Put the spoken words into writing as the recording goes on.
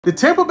The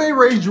Tampa Bay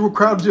Rays drew a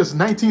crowd of just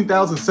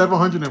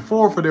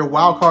 19,704 for their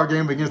wild card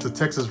game against the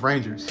Texas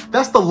Rangers.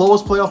 That's the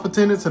lowest playoff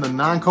attendance in a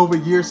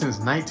non-COVID year since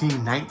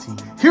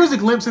 1919. Here's a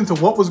glimpse into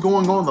what was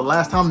going on the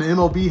last time the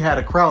MLB had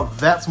a crowd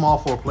that small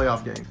for a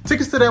playoff game.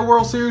 Tickets to that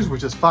World Series were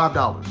just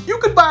 $5. You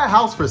could buy a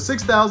house for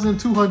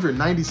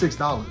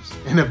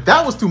 $6,296. And if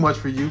that was too much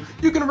for you,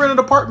 you can rent an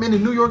apartment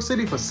in New York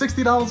City for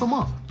 $60 a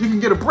month. You can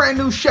get a brand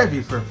new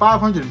Chevy for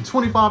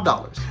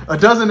 $525. A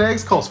dozen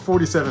eggs costs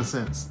 47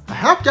 cents. A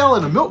half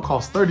gallon of milk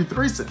costs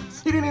 33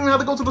 cents. You didn't even have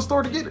to go to the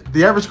store to get it.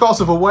 The average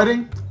cost of a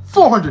wedding,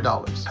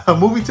 $400. A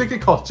movie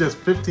ticket cost just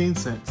 15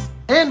 cents.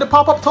 And the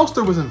pop-up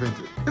toaster was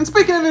invented. And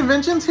speaking of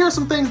inventions, here's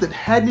some things that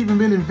hadn't even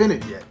been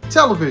invented yet.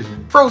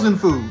 Television, frozen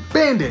food,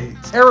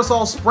 Band-Aids,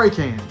 aerosol spray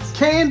cans,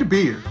 canned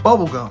beer,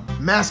 bubblegum,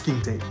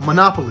 masking tape,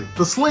 Monopoly,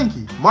 the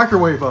Slinky,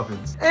 microwave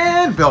ovens,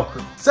 and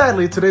Velcro.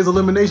 Sadly, today's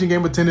elimination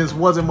game attendance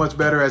wasn't much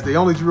better as they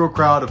only drew a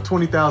crowd of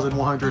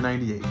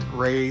 20,198.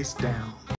 Rays down.